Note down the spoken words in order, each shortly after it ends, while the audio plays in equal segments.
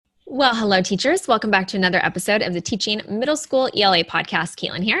Well, hello, teachers. Welcome back to another episode of the Teaching Middle School ELA podcast.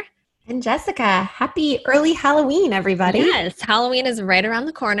 Caitlin here. And Jessica, happy early Halloween, everybody. Yes, Halloween is right around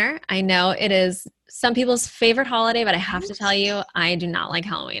the corner. I know it is some people's favorite holiday, but I have to tell you, I do not like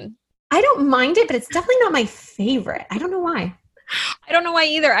Halloween. I don't mind it, but it's definitely not my favorite. I don't know why. I don't know why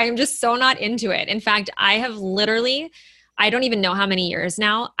either. I am just so not into it. In fact, I have literally, I don't even know how many years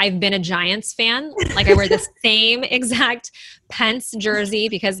now, I've been a Giants fan. Like I wear the same exact Pence jersey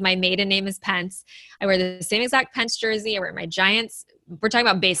because my maiden name is Pence. I wear the same exact Pence jersey. I wear my Giants. We're talking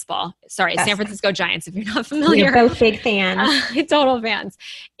about baseball. Sorry, yes. San Francisco Giants, if you're not familiar. You're both big fans. Total fans.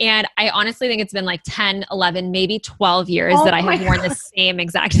 And I honestly think it's been like 10, 11, maybe 12 years that I have worn the same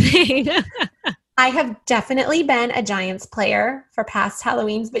exact thing. I have definitely been a Giants player for past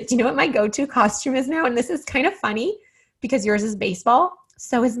Halloweens, but do you know what my go-to costume is now? And this is kind of funny because yours is baseball.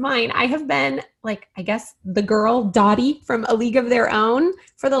 So is mine. I have been like, I guess, the girl Dottie from A League of Their Own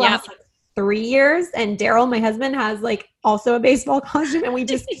for the last 3 years. And Daryl, my husband, has like also a baseball costume, and we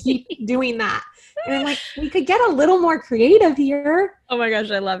just keep doing that. And I'm like, we could get a little more creative here. Oh my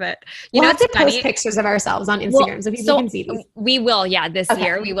gosh, I love it. We'll have to post pictures of ourselves on Instagram so people can see these. We will, this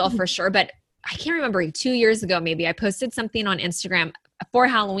year. We will for sure. But I can't remember, 2 years ago maybe, I posted something on Instagram for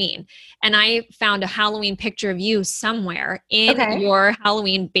Halloween, and I found a Halloween picture of you somewhere in your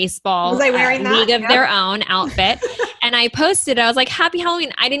Halloween baseball League of Their Own outfit. And I posted, I was like, happy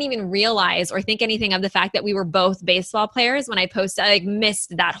Halloween. I didn't even realize or think anything of the fact that we were both baseball players when I posted. I like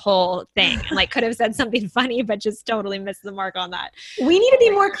missed that whole thing and like could have said something funny, but just totally missed the mark on that. We need to be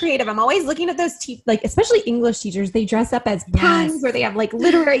more creative. I'm always looking at those, like especially English teachers, they dress up as puns or they have like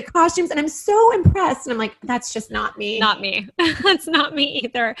literary costumes, and I'm so impressed. And I'm like, that's just not me. Not me. That's not me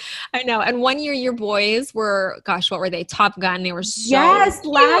either. I know. And one year your boys were, gosh, what were they? Top Gun. They were so cute.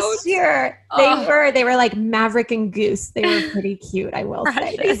 Last year they were like Maverick and Goose. They were pretty cute, I will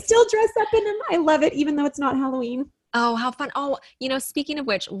say. They still dress up in them. I love it, even though it's not Halloween. Oh, how fun. Oh, speaking of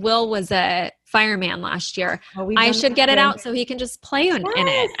which, Will was a fireman last year. I should get it out so he can just play in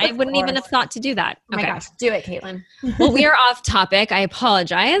it. I wouldn't even have thought to do that. Oh my gosh, do it, Caitlin. Well, we are off topic. I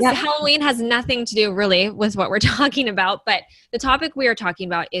apologize. Yep. Halloween has nothing to do really with what we're talking about, but the topic we are talking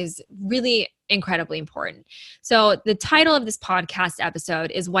about is really incredibly important. So the title of this podcast episode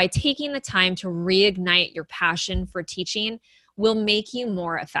is Why Taking the Time to Reignite Your Passion for Teaching Will Make You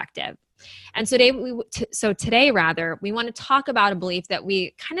More Effective. And today, we want to talk about a belief that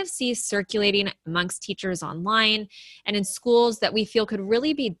we kind of see circulating amongst teachers online and in schools that we feel could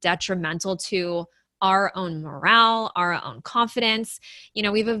really be detrimental to our own morale, our own confidence.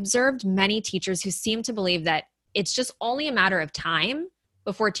 We've observed many teachers who seem to believe that it's just only a matter of time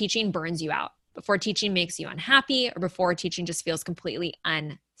before teaching burns you out, before teaching makes you unhappy, or before teaching just feels completely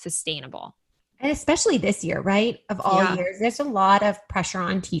unsustainable. And especially this year, right? Of all years, there's a lot of pressure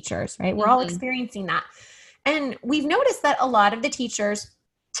on teachers, right? We're all experiencing that. And we've noticed that a lot of the teachers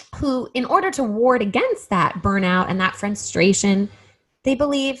who, in order to ward against that burnout and that frustration, they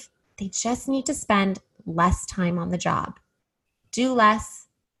believe they just need to spend less time on the job, do less,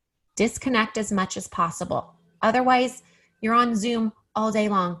 disconnect as much as possible. Otherwise, you're on Zoom all day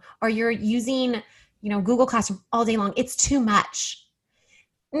long, or you're using, Google Classroom all day long. It's too much.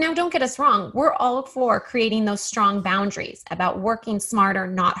 Now, don't get us wrong. We're all for creating those strong boundaries about working smarter,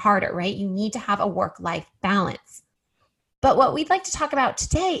 not harder, right? You need to have a work-life balance. But what we'd like to talk about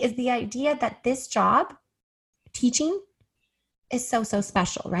today is the idea that this job, teaching, is so, so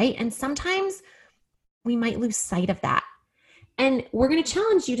special, right? And sometimes we might lose sight of that. And we're going to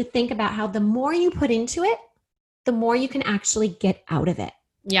challenge you to think about how the more you put into it, the more you can actually get out of it.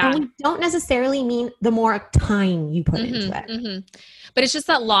 Yeah. And we don't necessarily mean the more time you put into it. But it's just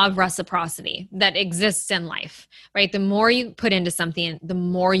that law of reciprocity that exists in life, right? The more you put into something, the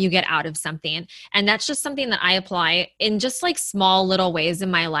more you get out of something. And that's just something that I apply in just like small little ways in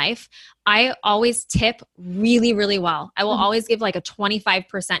my life. I always tip really, really well. I will always give like a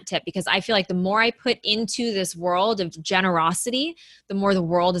 25% tip because I feel like the more I put into this world of generosity, the more the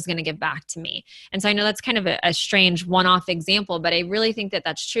world is going to give back to me. And so I know that's kind of a strange one-off example, but I really think that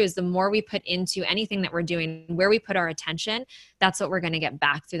that's true is the more we put into anything that we're doing, where we put our attention, that's what we're going to get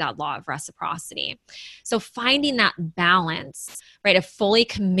back through that law of reciprocity. So finding that balance, right, of fully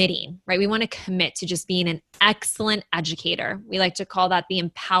committing, right? We want to commit to just being an excellent educator. We like to call that the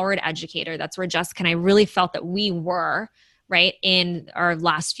empowered educator. That's where Jessica and I really felt that we were, right, in our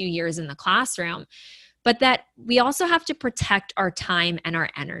last few years in the classroom. But that we also have to protect our time and our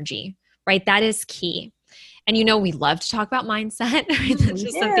energy, right? That is key. And we love to talk about mindset. That's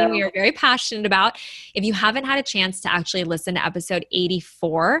just something we are very passionate about. If you haven't had a chance to actually listen to episode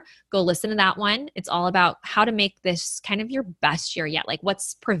 84, go listen to that one. It's all about how to make this kind of your best year yet. Like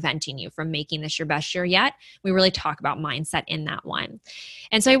what's preventing you from making this your best year yet? We really talk about mindset in that one.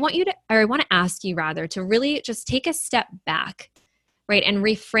 And so I want to ask you rather to really just take a step back, right? And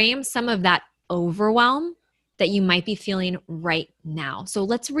reframe some of that overwhelm that you might be feeling right now. So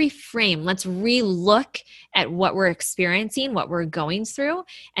let's reframe, let's re-look at what we're experiencing, what we're going through,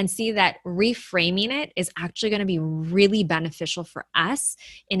 and see that reframing it is actually going to be really beneficial for us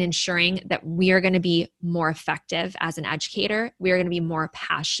in ensuring that we are going to be more effective as an educator. We are going to be more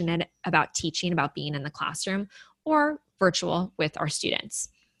passionate about teaching, about being in the classroom or virtual with our students.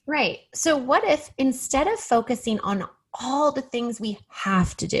 Right. So what if instead of focusing on all the things we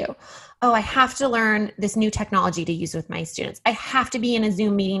have to do. Oh, I have to learn this new technology to use with my students. I have to be in a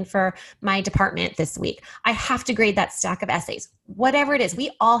Zoom meeting for my department this week. I have to grade that stack of essays. Whatever it is,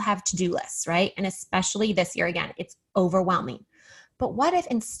 we all have to-do lists, right? And especially this year, again, it's overwhelming. But what if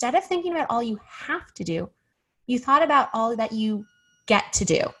instead of thinking about all you have to do, you thought about all that you get to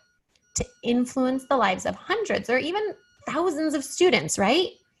do to influence the lives of hundreds or even thousands of students, right?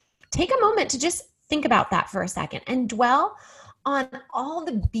 Take a moment to just think about that for a second and dwell on all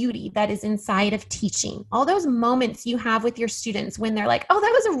the beauty that is inside of teaching, all those moments you have with your students when they're like, oh,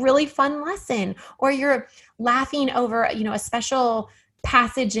 that was a really fun lesson, or you're laughing over, a special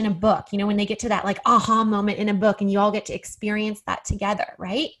passage in a book, when they get to that like aha moment in a book and you all get to experience that together,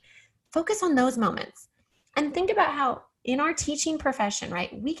 right? Focus on those moments and think about how in our teaching profession,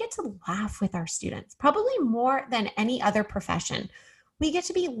 right, we get to laugh with our students, probably more than any other profession. We get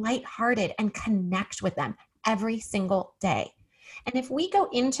to be lighthearted and connect with them every single day. And if we go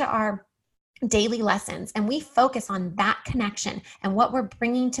into our daily lessons and we focus on that connection and what we're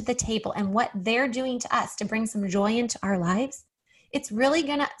bringing to the table and what they're doing to us to bring some joy into our lives, it's really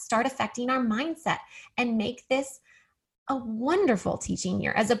going to start affecting our mindset and make this a wonderful teaching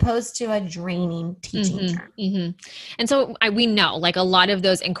year as opposed to a draining teaching term. Mm-hmm. And so we know like a lot of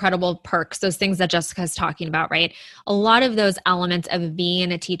those incredible perks, those things that Jessica's talking about, right? A lot of those elements of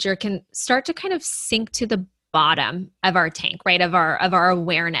being a teacher can start to kind of sink to the bottom of our tank, right? Of our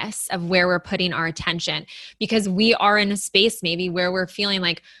awareness of where we're putting our attention, because we are in a space maybe where we're feeling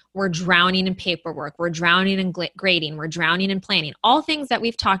like we're drowning in paperwork, we're drowning in grading, we're drowning in planning, all things that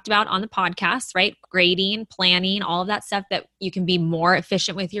we've talked about on the podcast, right? Grading, planning, all of that stuff that you can be more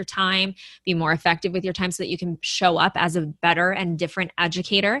efficient with your time, be more effective with your time so that you can show up as a better and different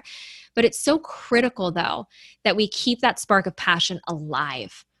educator. But it's so critical though, that we keep that spark of passion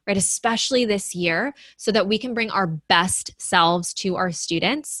alive, right? Especially this year, so that we can bring our best selves to our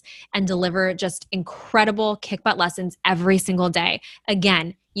students and deliver just incredible kick butt lessons every single day.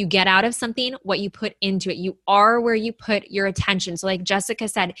 Again, you get out of something what you put into it. You are where you put your attention. So like Jessica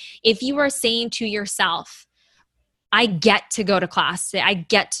said, if you are saying to yourself, I get to go to class today. I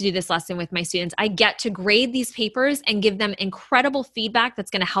get to do this lesson with my students. I get to grade these papers and give them incredible feedback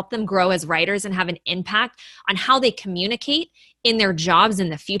that's going to help them grow as writers and have an impact on how they communicate in their jobs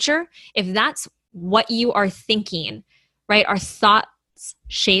in the future. If that's what you are thinking, right? Our thoughts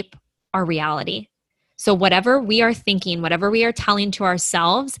shape our reality. So whatever we are thinking, whatever we are telling to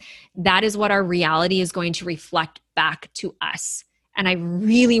ourselves, that is what our reality is going to reflect back to us. And I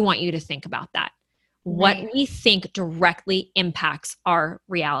really want you to think about that. What we think directly impacts our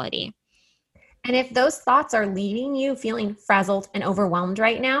reality. And if those thoughts are leaving you feeling frazzled and overwhelmed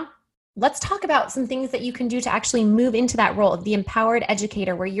right now, let's talk about some things that you can do to actually move into that role of the empowered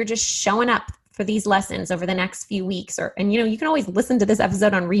educator, where you're just showing up for these lessons over the next few weeks. And you can always listen to this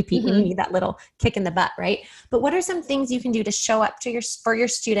episode on repeat when you need that little kick in the butt, right? But what are some things you can do to show up for your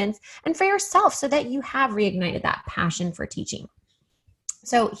students and for yourself so that you have reignited that passion for teaching?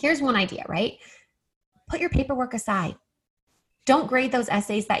 So here's one idea, right? Put your paperwork aside. Don't grade those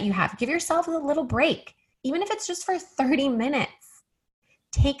essays that you have. Give yourself a little break, even if it's just for 30 minutes.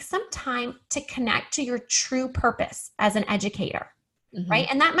 Take some time to connect to your true purpose as an educator, right?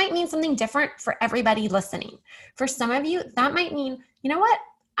 And that might mean something different for everybody listening. For some of you, that might mean, you know what?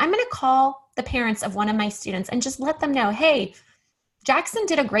 I'm going to call the parents of one of my students and just let them know, hey, Jackson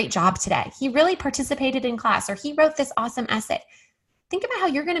did a great job today. He really participated in class, or he wrote this awesome essay. Think about how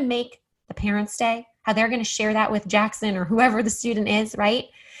you're going to make the parents' day, how they're going to share that with Jackson or whoever the student is, right?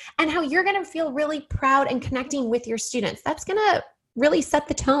 And how you're going to feel really proud and connecting with your students. That's going to really set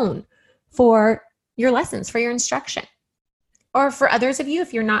the tone for your lessons, for your instruction. Or for others of you,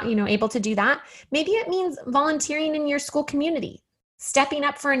 if you're not, able to do that, maybe it means volunteering in your school community, stepping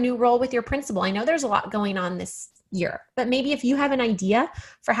up for a new role with your principal. I know there's a lot going on this year. But maybe if you have an idea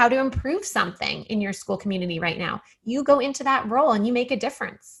for how to improve something in your school community right now, you go into that role and you make a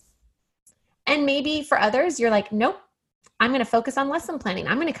difference. And maybe for others, you're like, nope, I'm going to focus on lesson planning.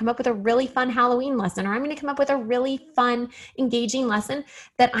 I'm going to come up with a really fun Halloween lesson, or I'm going to come up with a really fun, engaging lesson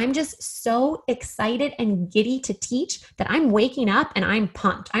that I'm just so excited and giddy to teach that I'm waking up and I'm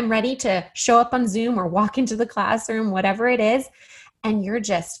pumped. I'm ready to show up on Zoom or walk into the classroom, whatever it is. And you're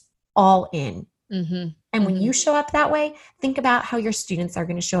just all in. Mm-hmm. And when you show up that way, think about how your students are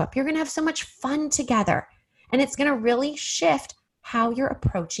going to show up. You're going to have so much fun together, and it's going to really shift how you're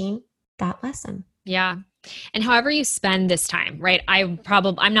approaching that lesson. Yeah. And however you spend this time, right? I'm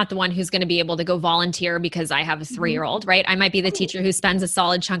not the one who's going to be able to go volunteer because I have a 3-year-old, right? I might be the teacher who spends a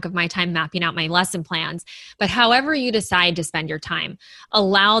solid chunk of my time mapping out my lesson plans. But however you decide to spend your time,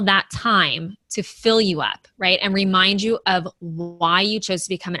 allow that time to fill you up, right? And remind you of why you chose to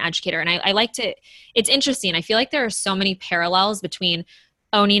become an educator. And I like to, it's interesting. I feel like there are so many parallels between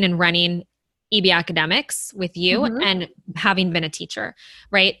owning and running EB Academics with you and having been a teacher,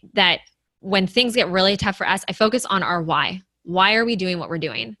 right? That when things get really tough for us, I focus on our why. Why are we doing what we're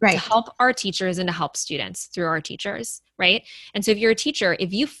doing? Right. To help our teachers and to help students through our teachers, right? And so if you're a teacher,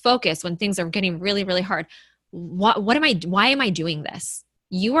 if you focus when things are getting really, really hard, why am I doing this?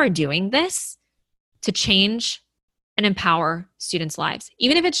 You are doing this to change and empower students' lives.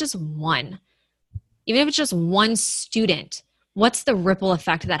 Even if it's just one student, what's the ripple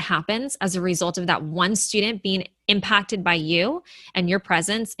effect that happens as a result of that one student being impacted by you and your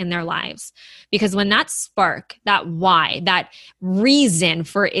presence in their lives? Because when that spark, that why, that reason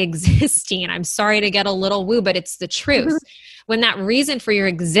for existing, I'm sorry to get a little woo, but it's the truth. When that reason for your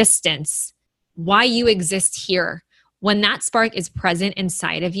existence, why you exist here, when that spark is present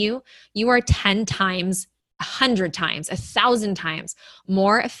inside of you, you are 10 times 100 times, 1,000 times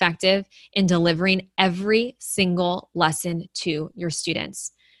more effective in delivering every single lesson to your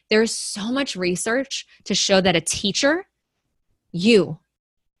students. There's so much research to show that a teacher, you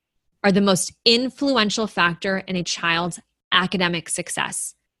are the most influential factor in a child's academic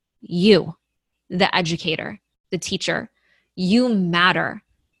success. You, the educator, the teacher, you matter,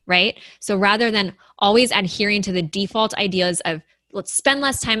 right? So rather than always adhering to the default ideas of let's spend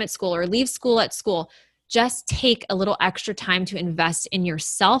less time at school or leave school at school, just take a little extra time to invest in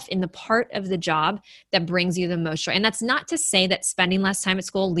yourself, in the part of the job that brings you the most joy. And that's not to say that spending less time at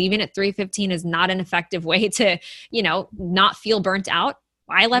school, leaving at 3:15 is not an effective way to, not feel burnt out.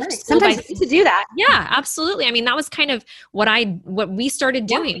 I left school sometimes to do that. Yeah, absolutely. I mean, that was kind of what we started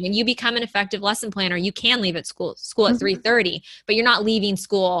doing. When you become an effective lesson planner, you can leave at school at 3:30, but you're not leaving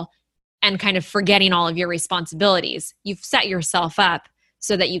school and kind of forgetting all of your responsibilities. You've set yourself up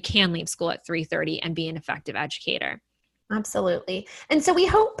so that you can leave school at 3:30 and be an effective educator. Absolutely. And so we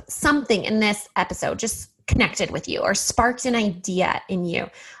hope something in this episode just connected with you or sparked an idea in you,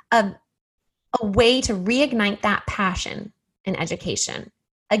 a way to reignite that passion in education.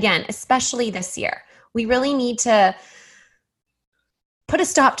 Again, especially this year, we really need to put a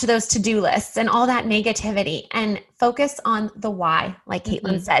stop to those to-do lists and all that negativity and focus on the why, like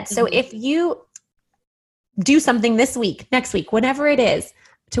Caitlin said. So if you do something this week, next week, whatever it is,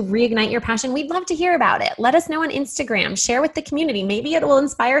 to reignite your passion, we'd love to hear about it. Let us know on Instagram, share with the community. Maybe it will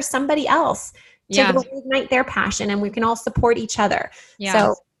inspire somebody else to reignite their passion, and we can all support each other. Yeah.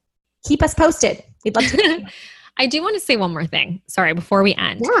 So keep us posted. We'd love to. I do want to say one more thing. Sorry, before we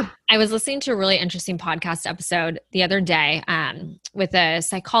end. Yeah. I was listening to a really interesting podcast episode the other day with a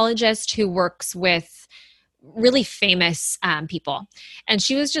psychologist who works with really famous people. And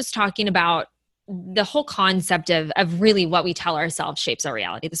she was just talking about the whole concept of really what we tell ourselves shapes our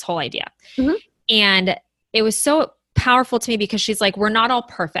reality, this whole idea. And it was so powerful to me because she's like, we're not all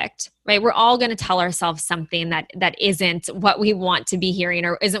perfect, right? We're all going to tell ourselves something that isn't what we want to be hearing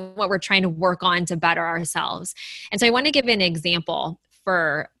or isn't what we're trying to work on to better ourselves. And so I want to give an example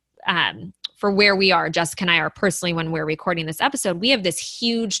for where we are, Jessica and I are personally when we're recording this episode. We have this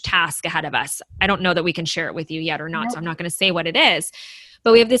huge task ahead of us. I don't know that we can share it with you yet or not, so I'm not going to say what it is.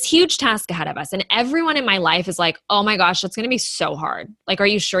 But we have this huge task ahead of us. And everyone in my life is like, oh my gosh, that's going to be so hard. Like, are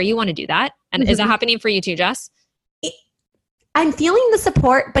you sure you want to do that? And is that happening for you too, Jess? I'm feeling the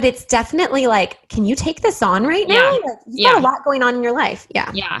support, but it's definitely like, can you take this on right now? Like, you've got a lot going on in your life.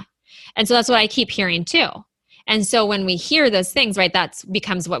 Yeah. Yeah. And so that's what I keep hearing too. And so when we hear those things, right, that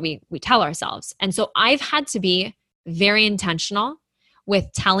becomes what we tell ourselves. And so I've had to be very intentional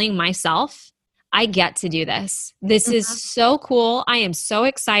with telling myself, I get to do this. This is so cool. I am so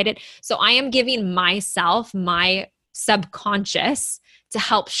excited. So I am giving myself my subconscious to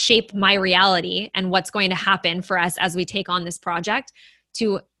help shape my reality and what's going to happen for us as we take on this project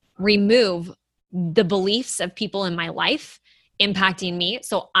to remove the beliefs of people in my life impacting me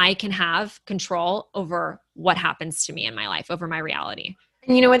so I can have control over what happens to me in my life, over my reality.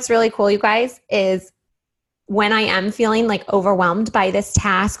 And you know what's really cool, you guys, is when I am feeling like overwhelmed by this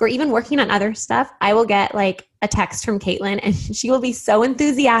task or even working on other stuff, I will get like a text from Caitlin and she will be so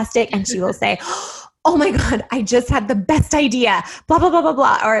enthusiastic and she will say, oh my God, I just had the best idea, blah, blah, blah, blah,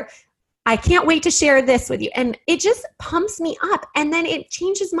 blah. Or I can't wait to share this with you. And it just pumps me up. And then it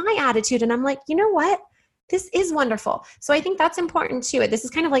changes my attitude. And I'm like, you know what? This is wonderful. So I think that's important too. This is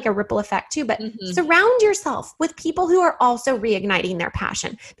kind of like a ripple effect too, but surround yourself with people who are also reigniting their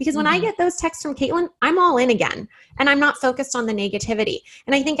passion. Because when I get those texts from Caitlin, I'm all in again and I'm not focused on the negativity.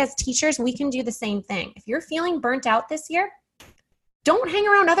 And I think as teachers, we can do the same thing. If you're feeling burnt out this year, don't hang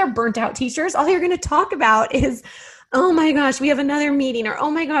around other burnt out teachers. All you're going to talk about is, oh my gosh, we have another meeting, or oh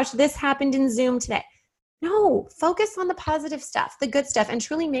my gosh, this happened in Zoom today. No, focus on the positive stuff, the good stuff, and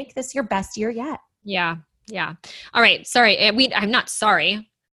truly make this your best year yet. Yeah. Yeah. All right. Sorry. I'm not sorry.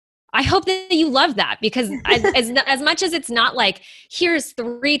 I hope that you love that because as much as it's not like, here's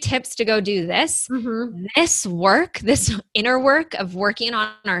 3 tips to go do this, this work, this inner work of working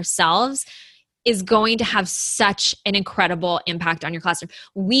on ourselves is going to have such an incredible impact on your classroom.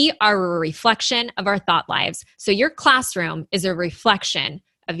 We are a reflection of our thought lives. So your classroom is a reflection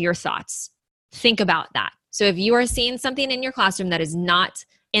of your thoughts. Think about that. So if you are seeing something in your classroom that is not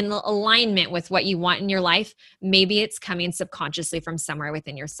in alignment with what you want in your life, maybe it's coming subconsciously from somewhere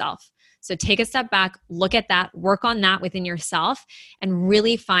within yourself. So take a step back, look at that, work on that within yourself, and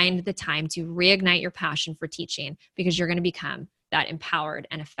really find the time to reignite your passion for teaching because you're going to become that empowered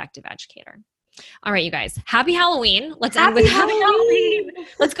and effective educator. All right, you guys, happy Halloween. Let's end with happy Halloween.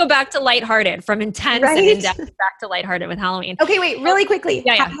 Let's go back to lighthearted, from intense and in-depth back to lighthearted with Halloween. Okay, wait, really quickly.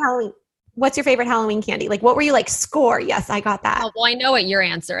 Happy Halloween. What's your favorite Halloween candy? Like, what were you like, score? Yes, I got that. Oh, well, I know what your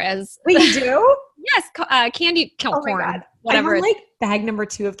answer is. Wait, you do? Yes, candy corn. Oh my God. Whatever. I'm like bag number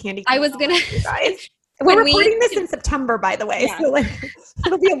 2 of candy corn. I was going to... We're recording this in September, by the way. Yeah. So like,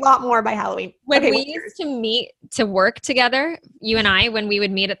 it'll be a lot more by Halloween. When we used to meet to work together, you and I, when we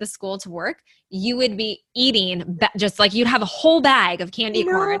would meet at the school to work, you would be eating just like you'd have a whole bag of candy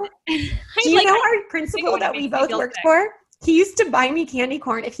corn. Do you know our principal that we both worked for? He used to buy me candy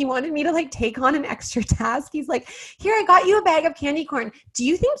corn if he wanted me to like take on an extra task. He's like, here, I got you a bag of candy corn. Do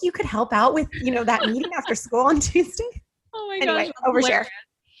you think you could help out with, that meeting after school on Tuesday? Oh my gosh. Anyway, overshare.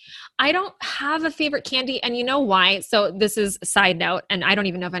 I don't have a favorite candy. And you know why? So this is a side note, and I don't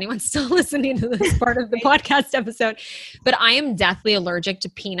even know if anyone's still listening to this part of the podcast episode, but I am deathly allergic to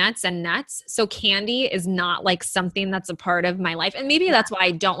peanuts and nuts. So candy is not like something that's a part of my life. And maybe that's why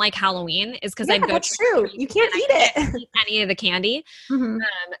I don't like Halloween is because I'd go that's true. You can't eat it. Eat any of the candy.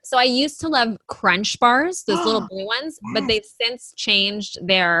 So I used to love Crunch bars, those little blue ones, but they've since changed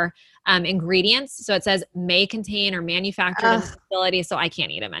their ingredients. So it says may contain or manufactured in the facility. So I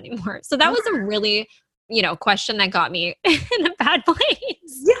can't eat them anymore. So that was a really, question that got me in a bad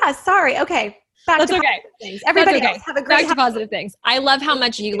place. Yeah. Sorry. Okay. That's okay. Things. Everybody else have a great back to positive things. I love how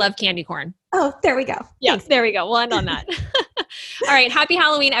much you love candy corn. Oh, there we go. Yes. Thanks. There we go. We'll end on that. All right. Happy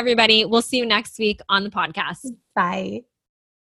Halloween, everybody. We'll see you next week on the podcast. Bye.